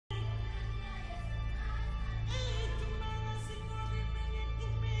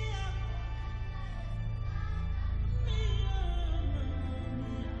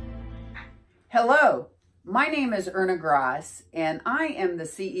Hello, my name is Erna Grasz, and I am the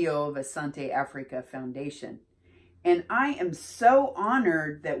CEO of Asante Africa Foundation. And I am so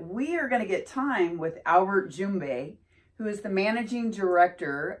honored that we are going to get time with Albert Jumbe, who is the managing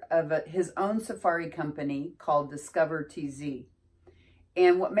director of his own safari company called DiscoverTz.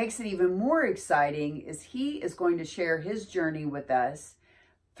 And what makes it even more exciting is he is going to share his journey with us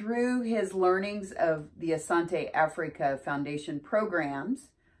through his learnings of the Asante Africa Foundation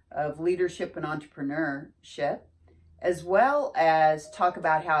programs of leadership and entrepreneurship, as well as talk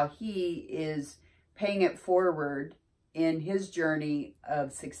about how he is paying it forward in his journey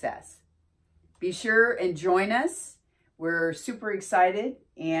of success. Be sure and join us. We're super excited,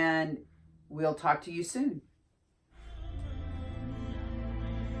 and we'll talk to you soon.